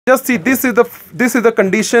Just see, this is the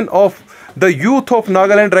condition of the youth of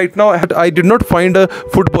Nagaland right now. I did not find a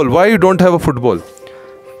football. Why you don't have a football?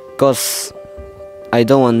 Because I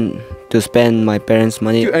don't want to spend my parents'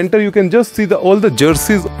 money. You enter, you can just see all the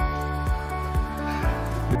jerseys.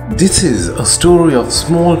 This is a story of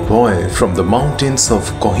small boy from the mountains of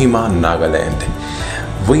Kohima, Nagaland,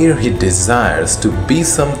 where he desires to be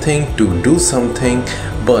something, to do something,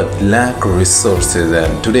 but lack resources.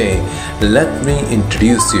 And today, let me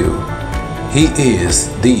introduce you. He is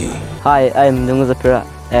the... Hi, I'm Dhingaun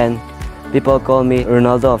and people call me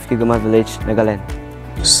Ronaldo of Kigwema village, Nagaland.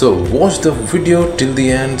 So watch the video till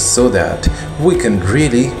the end so that we can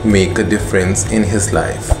really make a difference in his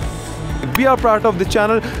life. Be a part of the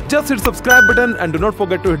channel, just hit subscribe button and do not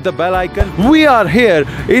forget to hit the bell icon. We are here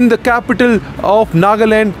in the capital of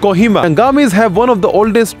Nagaland, Kohima. Angamis have one of the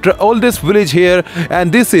oldest village here,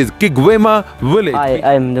 and this is Kigwema village. Hi,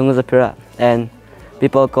 I'm Dhingaun and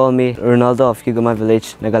people call me Ronaldo of Kigwema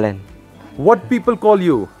village, Nagaland. What people call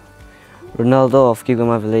you? Ronaldo of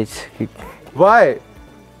Kigwema village. Why?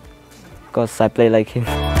 Because I play like him.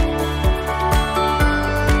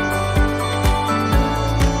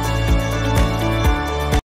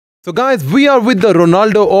 So guys, we are with the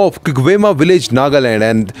Ronaldo of Kigwema village, Nagaland,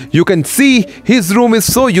 and you can see his room is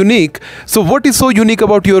so unique. So what is so unique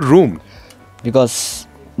about your room? Because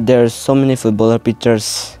there's so many footballer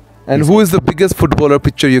pictures. And who is the biggest footballer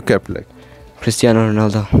picture you kept like? Cristiano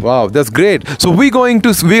Ronaldo. Wow, that's great. So we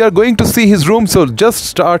are going to see his room. So just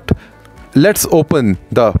start. Let's open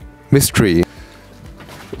the mystery.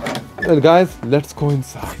 And guys, let's go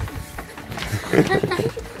inside.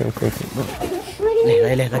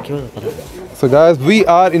 So guys, we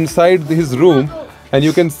are inside his room, and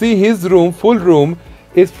you can see his room, full room,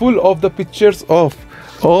 is full of the pictures of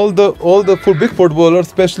all the big footballers,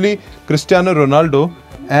 especially Cristiano Ronaldo,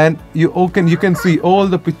 and you can see all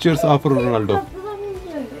the pictures of Ronaldo.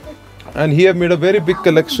 And he have made a very big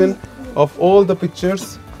collection of all the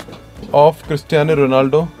pictures of Cristiano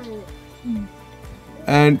Ronaldo.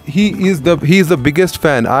 And he is the biggest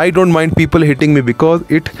fan. I don't mind people hitting me because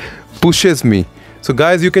it pushes me. So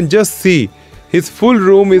guys, you can just see his full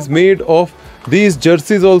room is made of these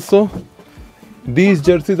jerseys also. These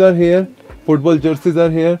jerseys are here, football jerseys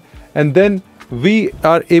are here, and then we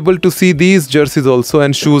are able to see these jerseys also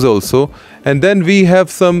and shoes also. And then we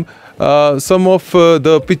have some of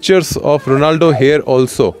the pictures of Ronaldo here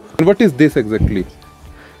also. And what is this exactly?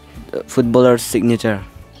 Footballer's signature.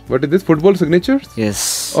 What is this, football signatures?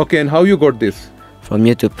 Yes. Okay, and how you got this? From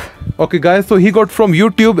YouTube. Okay guys, so he got from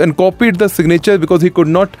YouTube and copied the signature because he could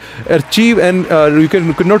not achieve and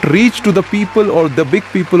could not reach to the people or the big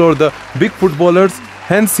people or the big footballers.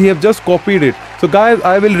 Hence he have just copied it. So guys,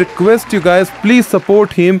 I will request you guys, please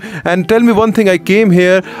support him and tell me one thing. I came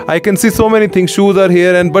here, I can see so many things, shoes are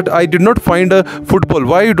here, but I did not find a football.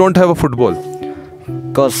 Why you don't have a football?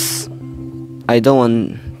 Because I don't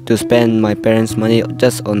want to spend my parents' money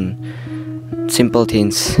just on simple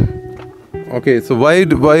things. Okay, so why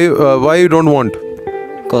you don't want?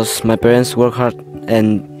 Because my parents work hard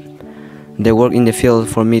and they work in the field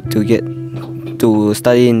for me to get to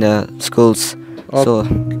study in the schools.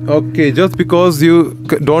 Okay, just because you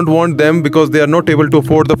don't want them because they are not able to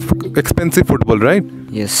afford the expensive football, right?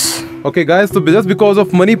 Yes. Okay guys, so just because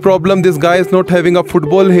of money problem, this guy is not having a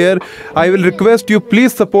football here. I will request you,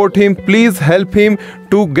 please support him, please help him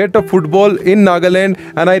to get a football in Nagaland.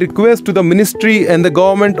 And I request to the ministry and the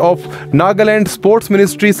government of Nagaland Sports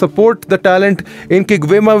Ministry, support the talent in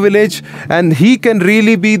Kigwema village, and he can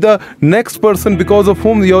really be the next person because of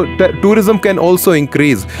whom your tourism can also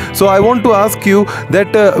increase. So I want to ask you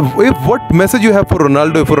that what message you have for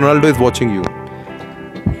Ronaldo if Ronaldo is watching you?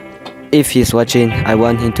 If he's watching, I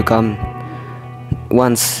want him to come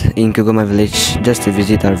once in Kigwema village, just to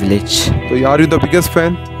visit our village. So are you the biggest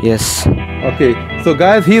fan? Yes. Okay, so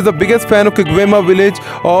guys, he is the biggest fan of Kigwema village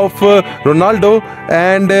of Ronaldo,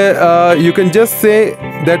 and you can just say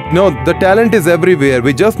that no, the talent is everywhere.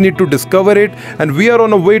 We just need to discover it, and we are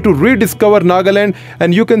on a way to rediscover Nagaland.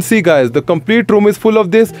 And you can see guys, the complete room is full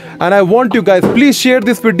of this, and I want you guys, please share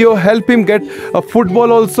this video, help him get a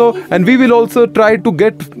football also, and we will also try to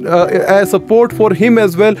get a support for him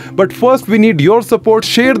as well. But first we need your support.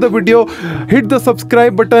 Share the video, hit the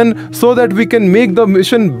subscribe button so that we can make the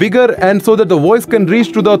mission bigger, and so that the voice can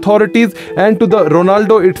reach to the authorities and to the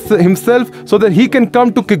Ronaldo himself, so that he can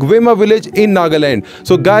come to Kigwema village in Nagaland.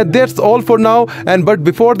 So guys, that's all for now. But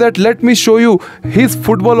before that, let me show you his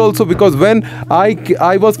football also, because when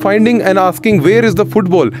I was finding and asking where is the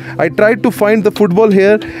football, I tried to find the football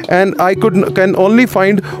here, and I can only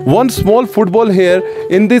find one small football here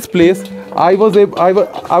in this place. I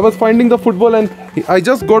was finding the football, and I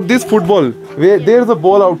just got this football. There's a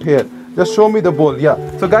ball out here. Just show me the ball.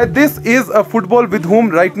 Yeah. So guys, this is a football with whom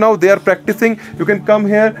right now they are practicing. You can come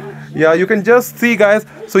here. Yeah, you can just see, guys.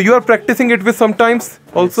 So you are practicing it with sometimes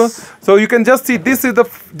also. Yes. So you can just see this is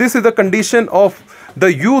the condition of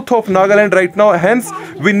the youth of Nagaland right now. Hence,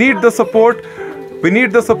 we need the support. We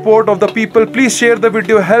need the support of the people. Please share the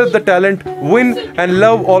video, help the talent win, and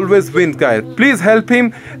love always wins, guys. Please help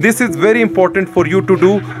him. This is very important for you to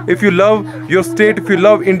do. If you love your state, if you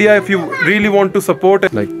love India, if you really want to support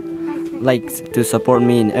it, like to support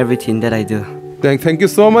me in everything that I do. Thank you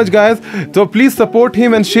so much, guys. So please support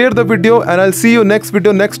him and share the video, and I'll see you next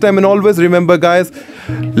video next time. And always remember, guys,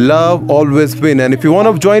 love always win. And if you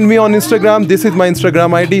want to join me on Instagram, this is my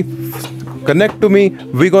Instagram ID. Connect to me.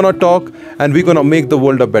 We're gonna talk and we're gonna make the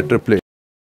world a better place.